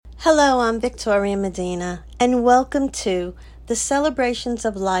Hello, I'm Victoria Medina, and welcome to the Celebrations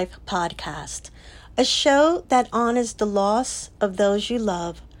of Life podcast, a show that honors the loss of those you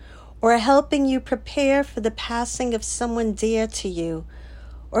love, or helping you prepare for the passing of someone dear to you,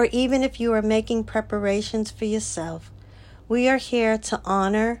 or even if you are making preparations for yourself. We are here to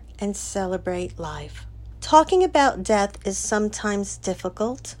honor and celebrate life. Talking about death is sometimes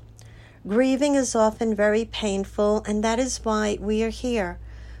difficult. Grieving is often very painful, and that is why we are here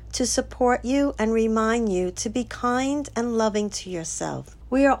to support you and remind you to be kind and loving to yourself.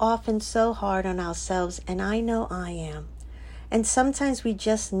 We are often so hard on ourselves, and I know I am. And sometimes we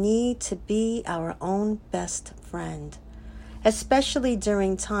just need to be our own best friend, especially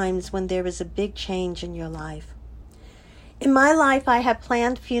during times when there is a big change in your life. In my life, I have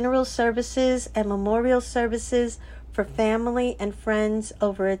planned funeral services and memorial services for family and friends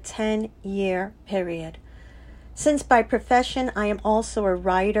over a 10-year period. Since by profession I am also a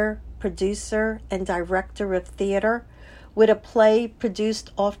writer, producer, and director of theater, with a play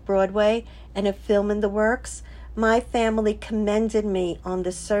produced off-Broadway and a film in the works, my family commended me on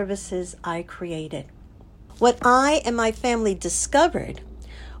the services I created. What I and my family discovered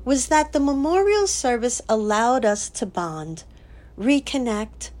was that the memorial service allowed us to bond,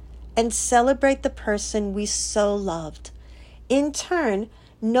 reconnect, and celebrate the person we so loved. In turn,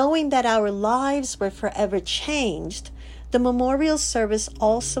 knowing that our lives were forever changed, the memorial service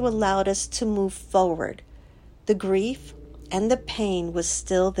also allowed us to move forward. The grief and the pain was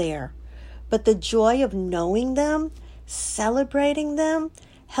still there, but the joy of knowing them, celebrating them,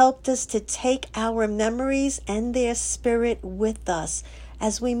 helped us to take our memories and their spirit with us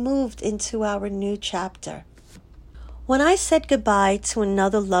as we moved into our new chapter. When I said goodbye to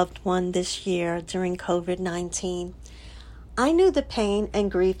another loved one this year during COVID-19, I knew the pain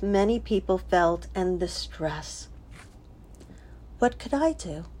and grief many people felt and the stress. What could I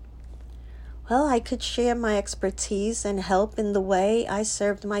do? Well, I could share my expertise and help in the way I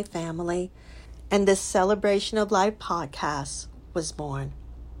served my family, and this Celebration of Life podcast was born.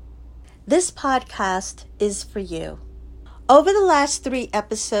 This podcast is for you. Over the last 3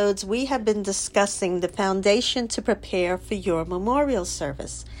 episodes, we have been discussing the foundation to prepare for your memorial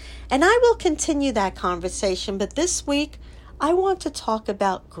service, and I will continue that conversation, but this week, I want to talk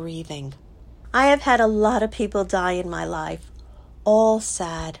about grieving. I have had a lot of people die in my life, all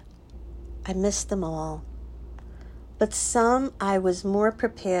sad. I miss them all. But some I was more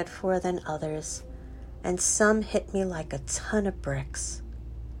prepared for than others, and some hit me like a ton of bricks.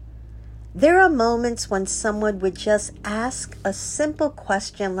 There are moments when someone would just ask a simple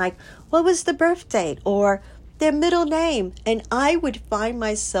question like, what was the birth date, or their middle name, and I would find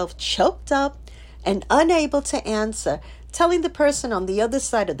myself choked up and unable to answer, telling the person on the other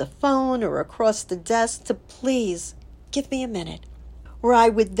side of the phone or across the desk to please give me a minute, where I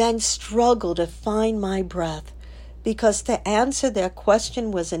would then struggle to find my breath because to answer their question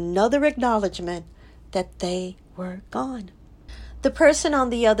was another acknowledgement that they were gone. The person on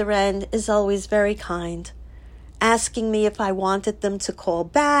the other end is always very kind, asking me if I wanted them to call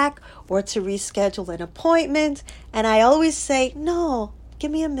back or to reschedule an appointment, and I always say, no,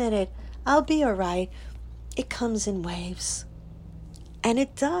 give me a minute, I'll be all right. It comes in waves. And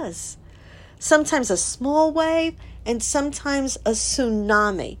it does. Sometimes a small wave and sometimes a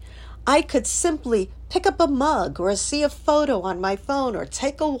tsunami. I could simply pick up a mug or see a photo on my phone or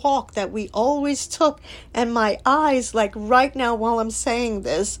take a walk that we always took, and my eyes, like right now while I'm saying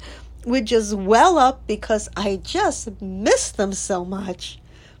this, would just well up because I just miss them so much.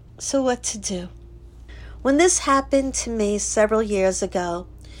 So what to do? When this happened to me several years ago,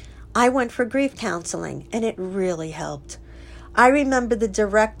 I went for grief counseling, and it really helped. I remember the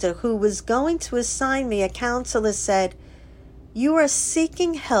director who was going to assign me a counselor said, "You are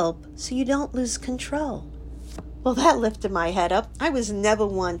seeking help so you don't lose control." Well, that lifted my head up. I was never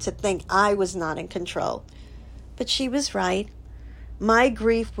one to think I was not in control. But she was right. My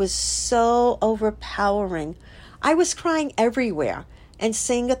grief was so overpowering. I was crying everywhere, and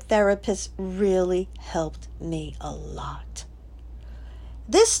seeing a therapist really helped me a lot.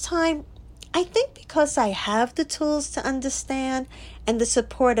 This time, I think because I have the tools to understand and the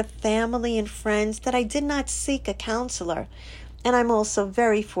support of family and friends that I did not seek a counselor. And I'm also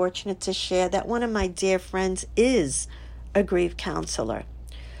very fortunate to share that one of my dear friends is a grief counselor.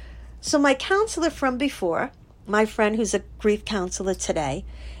 So my counselor from before, my friend who's a grief counselor today,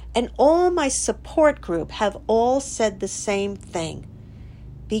 and all my support group have all said the same thing.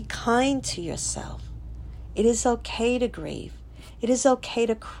 Be kind to yourself. It is okay to grieve. It is okay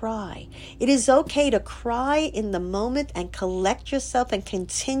to cry. It is okay to cry in the moment and collect yourself and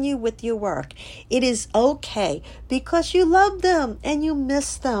continue with your work. It is okay because you love them and you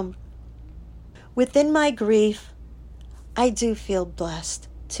miss them. Within my grief, I do feel blessed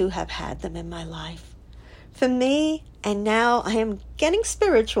to have had them in my life. For me, and now I am getting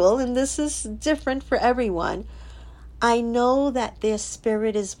spiritual, and this is different for everyone, I know that their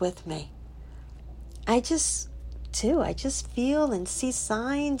spirit is with me. I just feel and see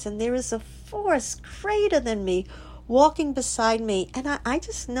signs, and there is a force greater than me walking beside me, and I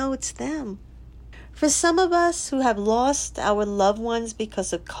just know it's them. For some of us who have lost our loved ones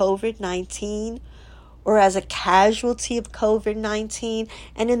because of COVID-19, or as a casualty of COVID-19,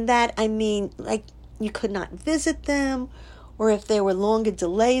 and in that I mean like you could not visit them, or if there were longer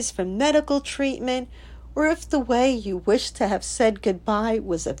delays for medical treatment, or if the way you wish to have said goodbye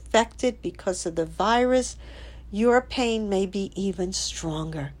was affected because of the virus, your pain may be even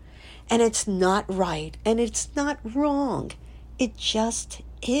stronger. And it's not right, and it's not wrong. It just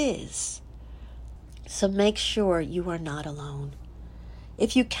is. So make sure you are not alone.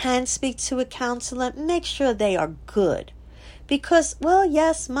 If you can speak to a counselor, make sure they are good. Because, well,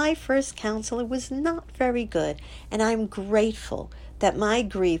 yes, my first counselor was not very good, and I'm grateful that my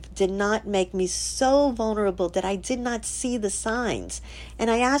grief did not make me so vulnerable that I did not see the signs.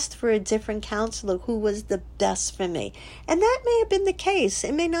 And I asked for a different counselor who was the best for me. And that may have been the case.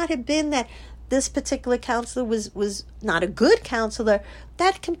 It may not have been that this particular counselor was not a good counselor.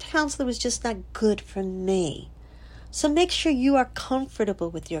 That counselor was just not good for me. So make sure you are comfortable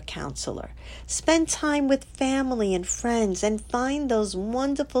with your counselor. Spend time with family and friends and find those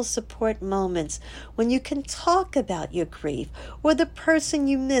wonderful support moments when you can talk about your grief or the person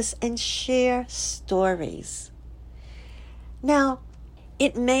you miss and share stories. Now,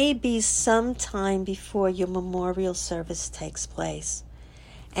 it may be some time before your memorial service takes place.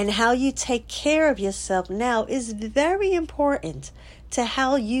 And how you take care of yourself now is very important to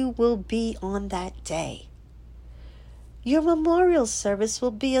how you will be on that day. Your memorial service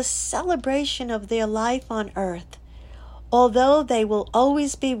will be a celebration of their life on earth. Although they will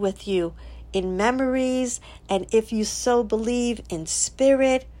always be with you in memories and, if you so believe, in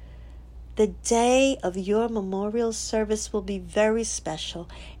spirit, the day of your memorial service will be very special,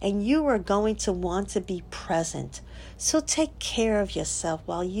 and you are going to want to be present. So take care of yourself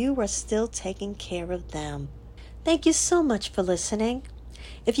while you are still taking care of them. Thank you so much for listening.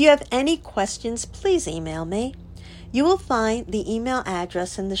 If you have any questions, please email me. You will find the email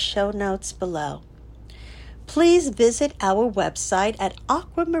address in the show notes below. Please visit our website at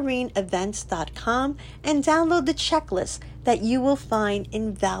aquamarineevents.com and download the checklist that you will find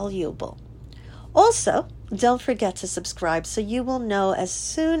invaluable. Also, don't forget to subscribe so you will know as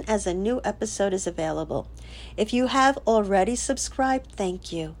soon as a new episode is available. If you have already subscribed,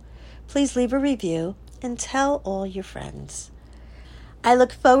 thank you. Please leave a review and tell all your friends. I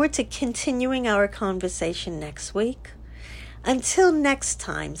look forward to continuing our conversation next week. Until next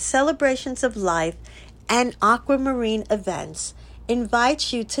time, Celebrations of Life and Aquamarine Events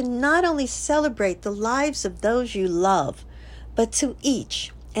invite you to not only celebrate the lives of those you love, but to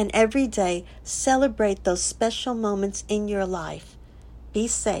each and every day celebrate those special moments in your life. Be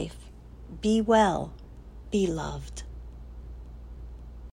safe, be well, be loved.